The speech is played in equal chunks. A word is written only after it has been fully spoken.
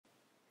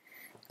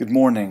Good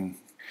morning.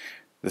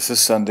 This is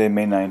Sunday,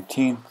 May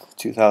 19th,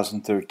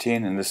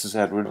 2013, and this is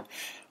Edward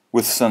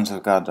with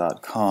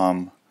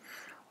sonsofgod.com.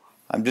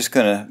 I'm just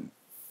going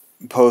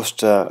to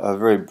post a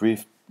very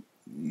brief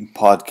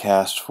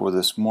podcast for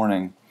this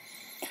morning.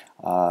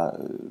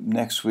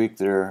 Next week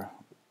there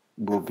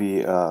will be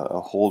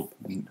a whole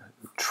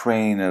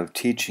train of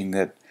teaching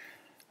that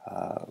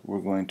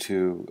we're going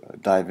to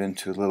dive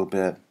into a little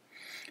bit.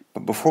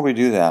 But before we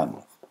do that,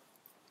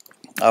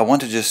 I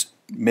want to just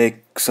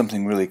make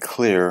something really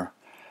clear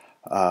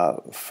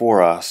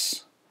for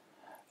us,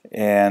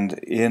 and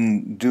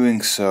in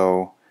doing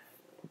so,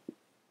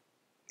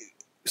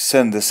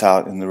 send this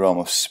out in the realm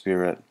of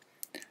spirit,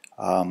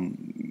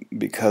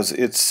 because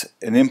it's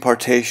an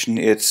impartation.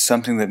 It's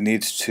something that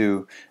needs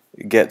to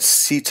get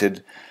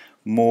seated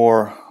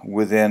more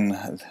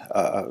within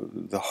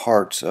the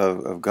hearts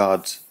of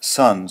God's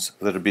sons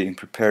that are being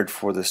prepared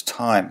for this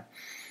time.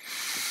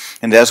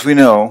 And as we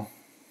know,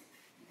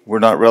 we're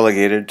not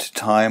relegated to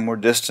time or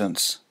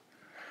distance.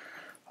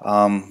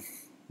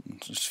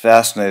 It's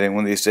fascinating.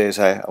 One of these days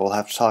I will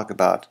have to talk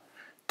about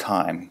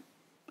time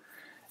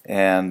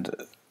and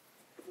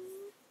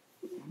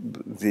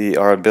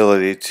our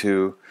ability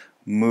to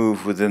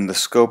move within the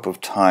scope of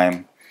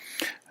time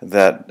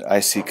that I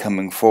see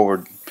coming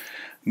forward.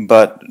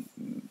 But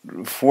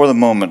for the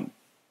moment,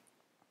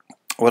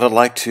 what I'd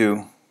like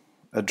to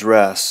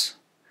address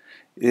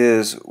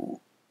is,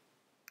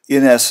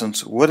 in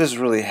essence, what is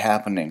really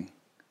happening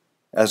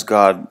as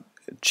God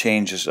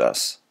changes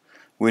us.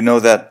 We know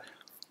that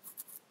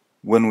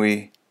when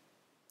we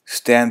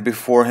stand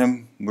before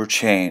Him, we're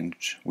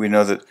changed. We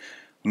know that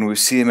when we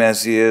see Him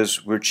as He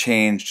is, we're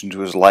changed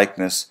into His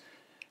likeness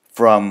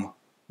from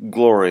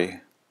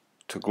glory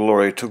to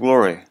glory to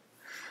glory.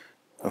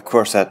 Of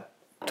course, that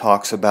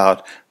talks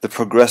about the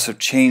progressive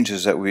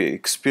changes that we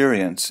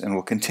experience and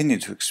will continue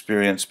to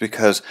experience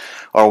because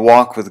our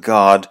walk with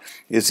God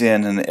is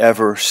in an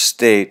ever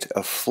state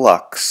of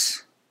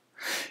flux.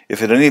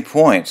 If at any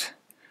point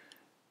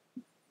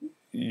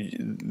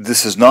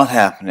this is not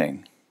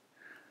happening,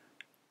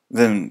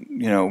 then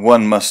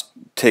one must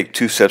take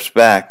 2 steps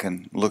back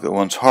and look at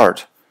one's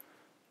heart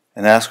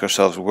and ask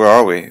ourselves, where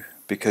are we?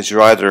 Because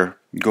you're either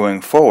going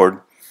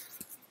forward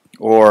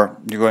or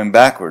you're going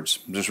backwards.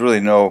 There's really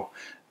no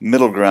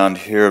middle ground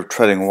here of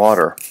treading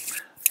water.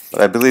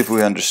 But I believe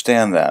we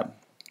understand that.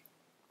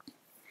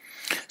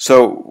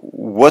 So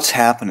what's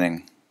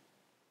happening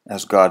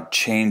as God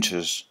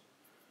changes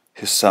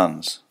His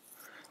sons?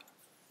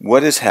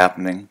 What is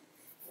happening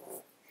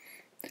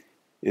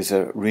is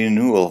a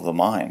renewal of the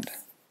mind.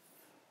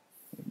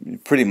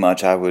 Pretty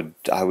much, I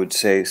would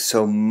say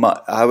so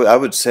much. I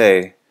would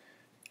say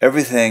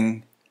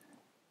everything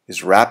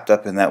is wrapped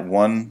up in that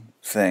one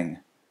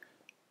thing,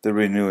 the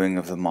renewing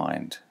of the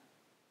mind.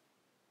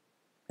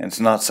 And it's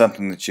not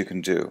something that you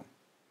can do.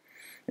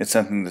 It's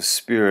something the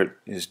Spirit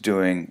is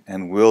doing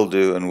and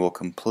will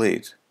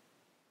complete.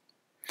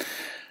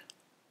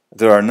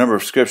 There are a number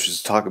of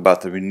scriptures that talk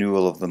about the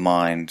renewal of the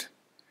mind.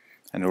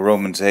 I know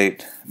Romans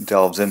 8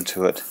 delves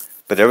into it.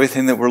 But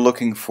everything that we're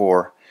looking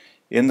for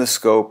in the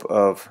scope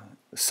of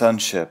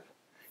sonship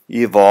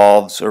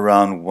evolves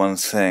around one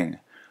thing,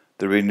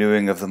 the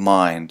renewing of the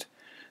mind,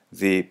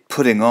 the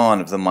putting on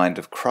of the mind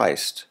of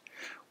Christ,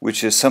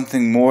 which is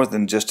something more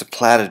than just a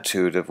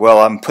platitude of, well,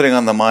 I'm putting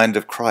on the mind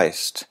of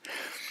Christ.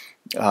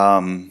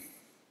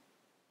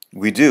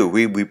 We do.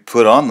 We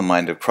put on the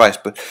mind of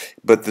Christ,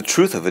 but the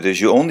truth of it is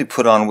you only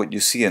put on what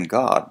you see in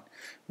God.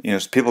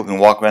 People can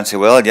walk around and say,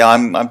 well, yeah,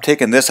 I'm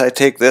taking this, I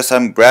take this,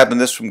 I'm grabbing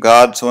this from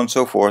God, so on and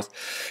so forth.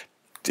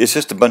 It's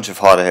just a bunch of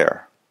hot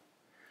air.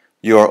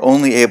 You are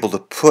only able to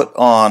put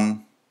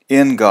on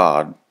in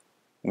God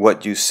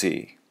what you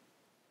see.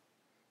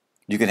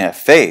 You can have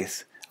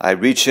faith. I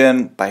reach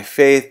in by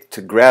faith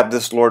to grab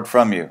this, Lord,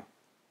 from you.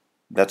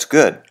 That's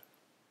good.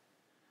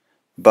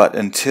 But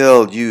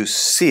until you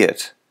see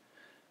it,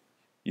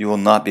 you will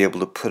not be able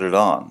to put it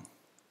on.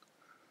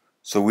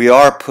 So we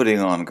are putting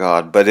on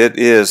God, but it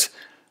is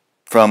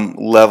from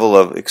level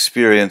of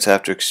experience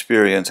after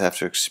experience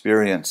after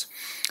experience.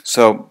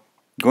 So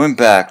going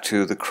back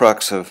to the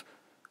crux of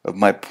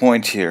my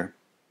point here,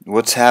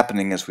 what's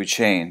happening as we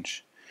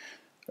change?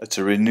 It's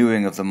a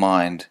renewing of the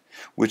mind,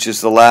 which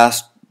is the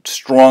last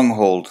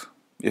stronghold,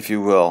 if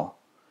you will,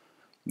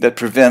 that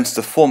prevents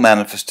the full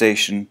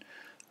manifestation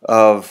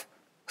of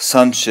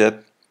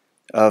sonship,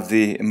 of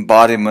the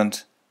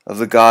embodiment of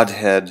the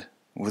Godhead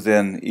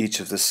within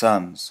each of the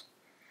sons.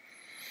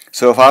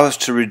 So if I was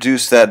to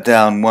reduce that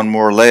down one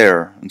more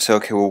layer and say,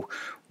 okay, well,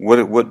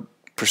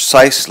 what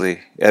precisely,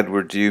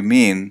 Edward, do you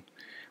mean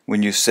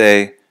when you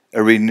say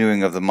a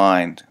renewing of the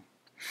mind?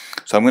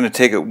 So I'm going to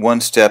take it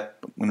one step,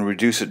 I'm going to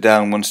reduce it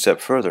down one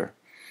step further.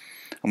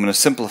 I'm going to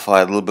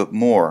simplify it a little bit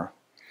more.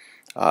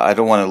 I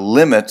don't want to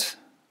limit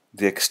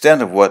the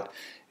extent of what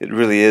it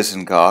really is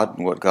in God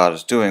and what God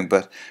is doing,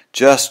 but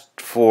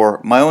just for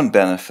my own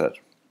benefit,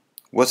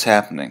 what's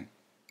happening?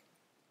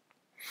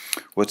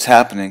 What's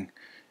happening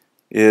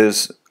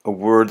is a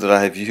word that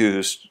I have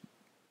used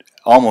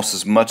almost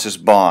as much as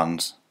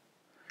bonds,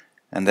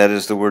 and that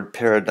is the word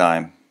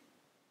paradigm.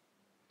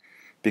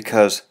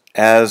 Because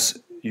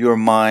as your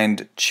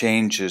mind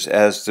changes,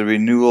 as the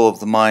renewal of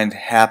the mind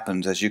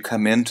happens, as you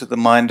come into the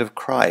mind of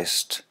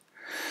Christ,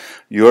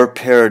 your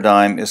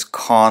paradigm is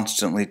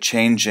constantly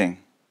changing.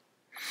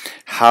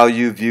 How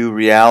you view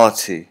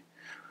reality,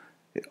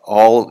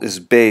 all is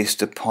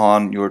based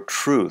upon your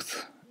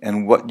truth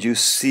and what you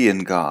see in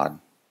God.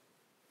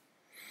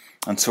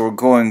 And so we're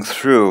going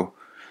through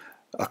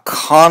a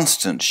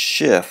constant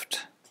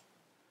shift,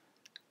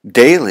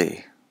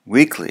 daily,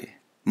 weekly,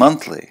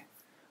 monthly,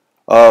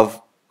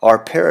 of our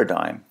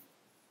paradigm.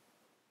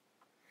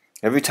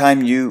 Every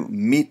time you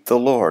meet the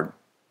Lord,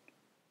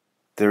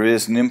 there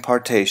is an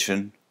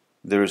impartation,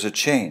 there is a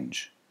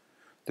change.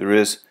 There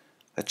is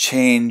a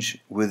change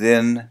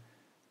within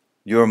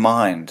your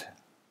mind.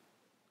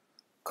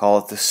 Call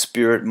it the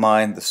spirit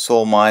mind, the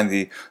soul mind,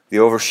 the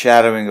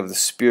overshadowing of the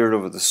spirit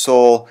over the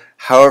soul,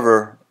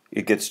 however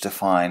it gets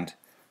defined.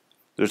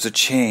 There's a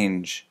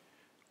change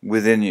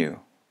within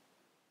you.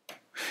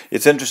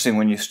 It's interesting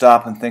when you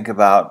stop and think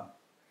about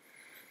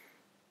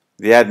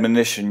the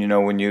admonition,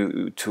 when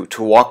you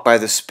to walk by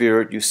the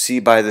Spirit, you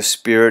see by the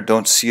Spirit,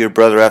 don't see your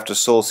brother after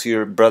soul, see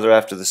your brother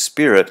after the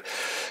Spirit.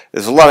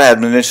 There's a lot of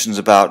admonitions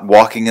about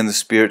walking in the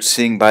Spirit,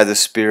 seeing by the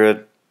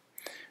Spirit.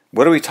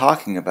 What are we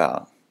talking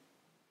about?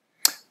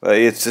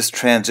 It's this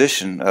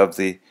transition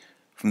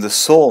from the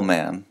soul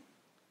man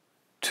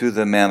to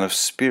the man of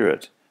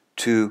spirit,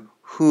 to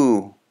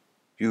who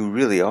you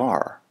really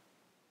are.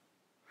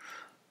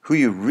 Who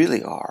you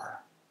really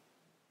are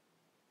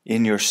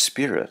in your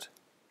spirit.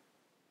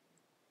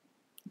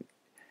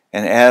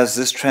 And as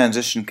this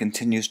transition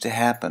continues to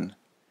happen,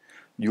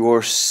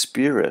 your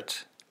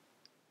spirit,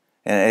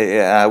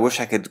 and I wish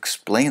I could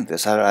explain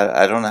this,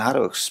 I don't know how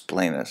to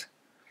explain it.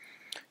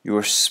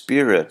 Your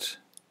spirit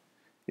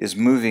is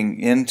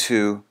moving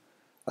into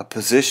a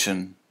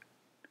position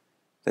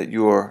that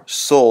your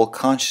soul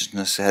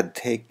consciousness had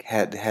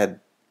taken,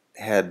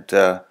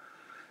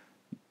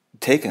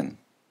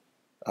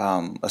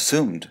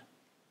 assumed,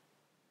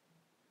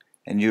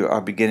 and you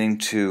are beginning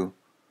to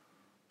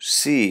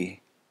see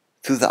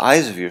through the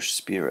eyes of your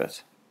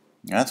spirit.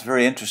 And that's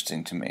very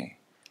interesting to me,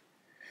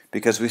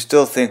 because we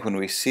still think when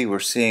we see, we're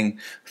seeing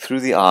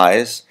through the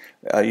eyes.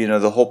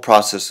 The whole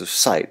process of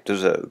sight.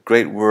 There's a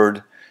great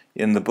word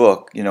in the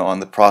book, on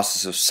the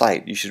process of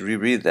sight. You should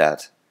reread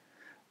that.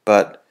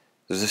 But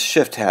there's a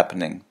shift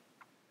happening.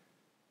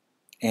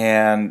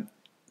 And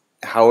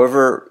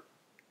however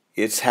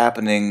it's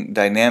happening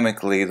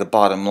dynamically, the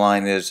bottom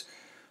line is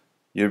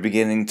you're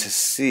beginning to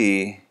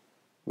see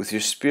with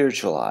your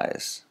spiritual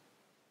eyes.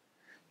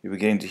 You're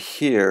beginning to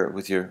hear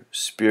with your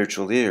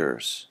spiritual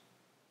ears.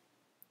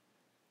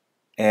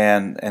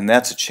 And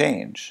that's a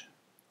change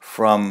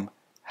from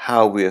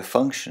how we have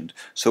functioned.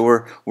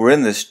 So we're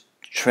in this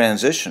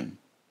transition.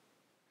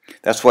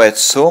 That's why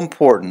it's so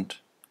important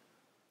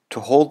to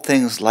hold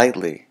things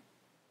lightly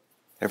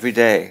every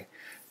day.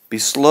 Be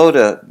slow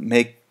to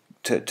make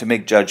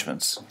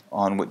judgments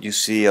on what you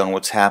see, on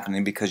what's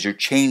happening, because you're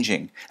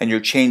changing, and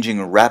you're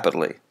changing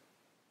rapidly.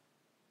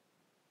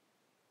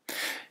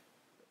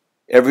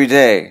 Every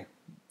day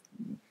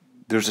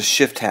there's a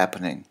shift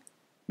happening.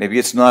 Maybe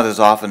it's not as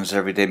often as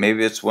every day.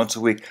 Maybe it's once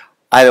a week.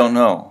 I don't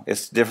know.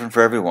 It's different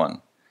for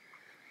everyone.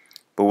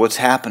 But what's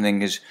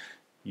happening is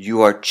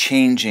you are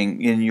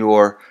changing in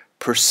your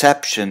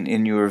perception,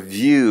 in your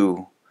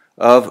view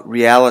of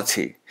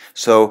reality.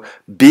 So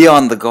be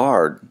on the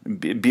guard.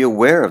 Be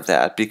aware of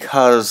that,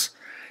 because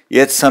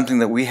it's something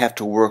that we have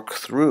to work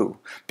through.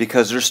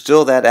 Because there's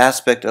still that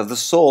aspect of the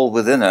soul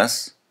within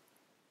us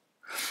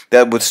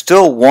that would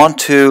still want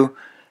to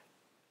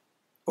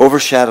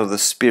overshadow the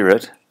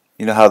spirit.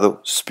 You know how the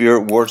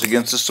spirit wars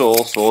against the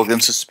soul, soul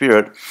against the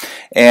spirit,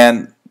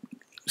 and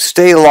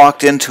stay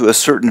locked into a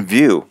certain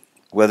view.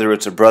 Whether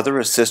it's a brother,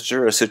 a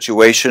sister, a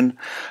situation,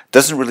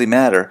 doesn't really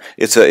matter.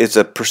 It's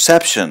a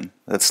perception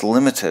that's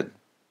limited.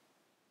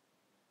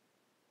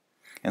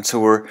 And so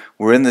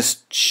we're in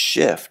this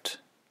shift.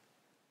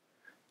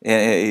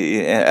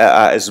 And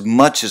as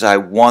much as I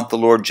want the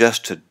Lord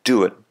just to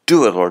do it,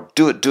 Lord,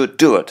 do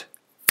it.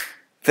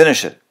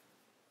 Finish it.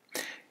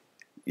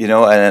 And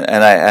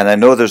I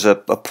know there's a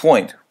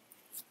point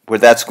where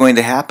that's going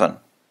to happen.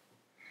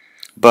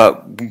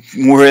 But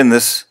we're in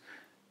this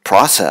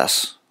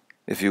process,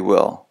 if you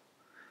will,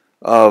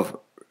 of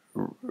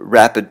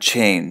rapid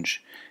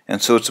change.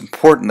 And so it's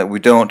important that we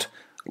don't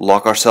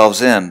lock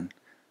ourselves in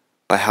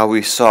by how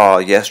we saw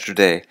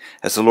yesterday.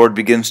 As the Lord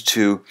begins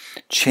to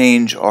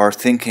change our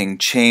thinking,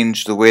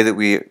 change the way that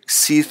we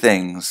see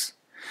things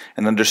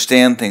and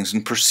understand things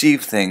and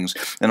perceive things,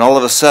 and all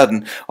of a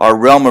sudden our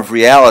realm of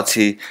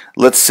reality,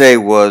 let's say,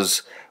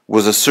 was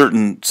a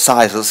certain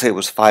size. Let's say it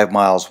was 5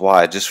 miles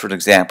wide, just for an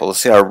example. Let's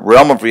say our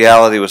realm of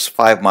reality was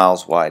 5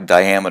 miles wide,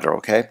 diameter,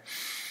 okay?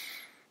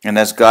 And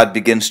as God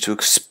begins to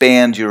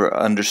expand your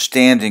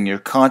understanding, your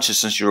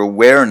consciousness, your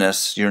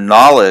awareness, your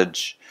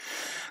knowledge,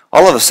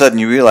 all of a sudden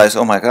you realize,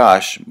 oh my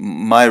gosh,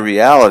 my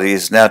reality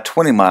is now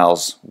 20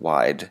 miles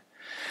wide,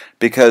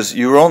 because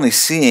you were only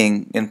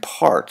seeing in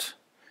part.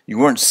 You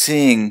weren't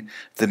seeing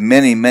the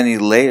many, many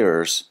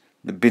layers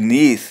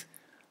beneath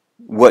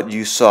what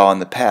you saw in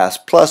the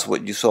past, plus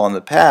what you saw in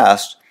the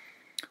past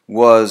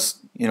was,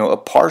 a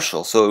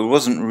partial. So it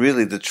wasn't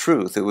really the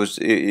truth. It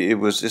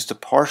was just a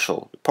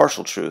partial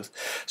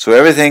truth. So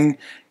everything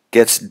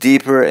gets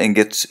deeper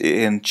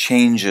and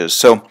changes.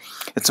 So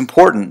it's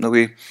important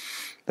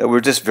that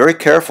we're just very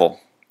careful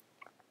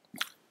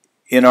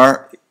in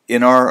our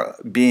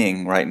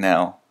being right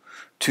now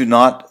to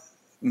not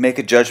make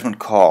a judgment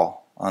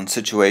call on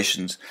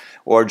situations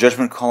or a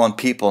judgment call on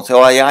people and say,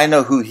 "Oh, yeah, I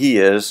know who he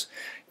is.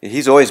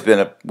 He's always been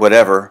a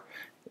whatever."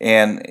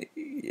 And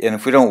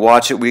if we don't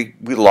watch it, we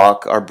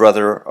lock our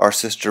brother, our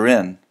sister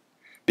in,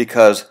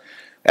 because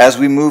as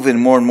we move in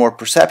more and more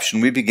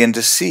perception, we begin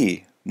to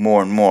see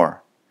more and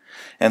more.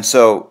 And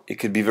so it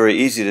could be very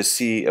easy to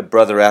see a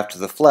brother after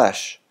the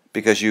flesh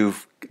because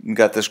you've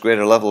got this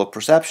greater level of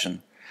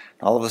perception.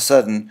 All of a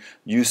sudden,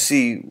 you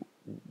see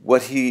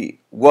what he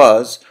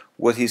was,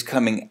 what he's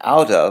coming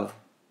out of.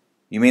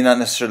 You may not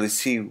necessarily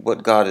see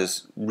what God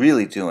is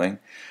really doing,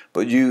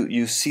 but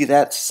you see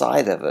that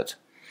side of it.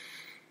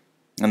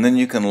 And then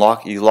you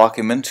lock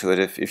him into it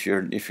if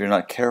you're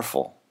not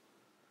careful,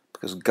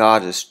 because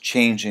God is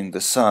changing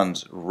the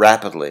sons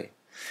rapidly.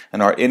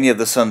 And are any of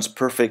the sons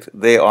perfect?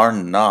 They are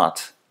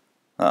not.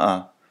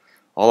 All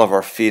of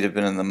our feet have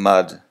been in the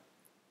mud,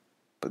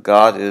 but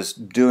God is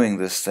doing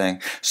this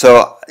thing.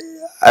 So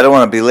I don't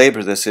want to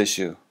belabor this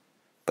issue,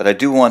 but I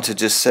do want to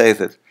just say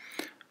that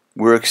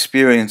we're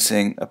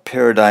experiencing a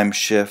paradigm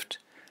shift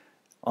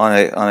on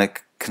a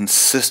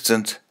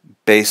consistent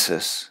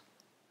basis.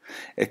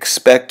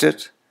 Expect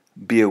it,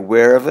 be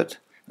aware of it,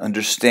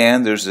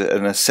 understand there's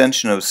an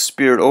ascension of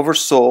spirit over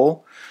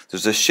soul.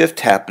 There's a shift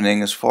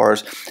happening as far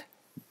as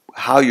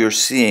how you're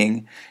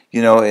seeing,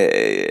 with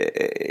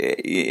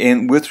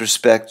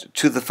respect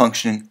to the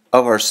functioning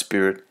of our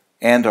spirit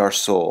and our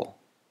soul.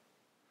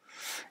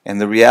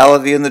 And the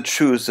reality and the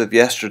truths of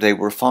yesterday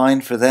were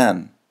fine for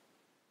then.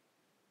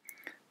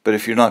 But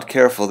if you're not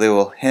careful, they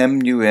will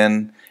hem you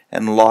in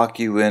and lock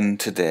you in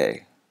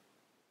today.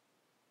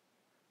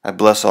 I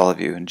bless all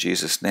of you in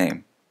Jesus'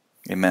 name.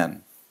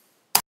 Amen.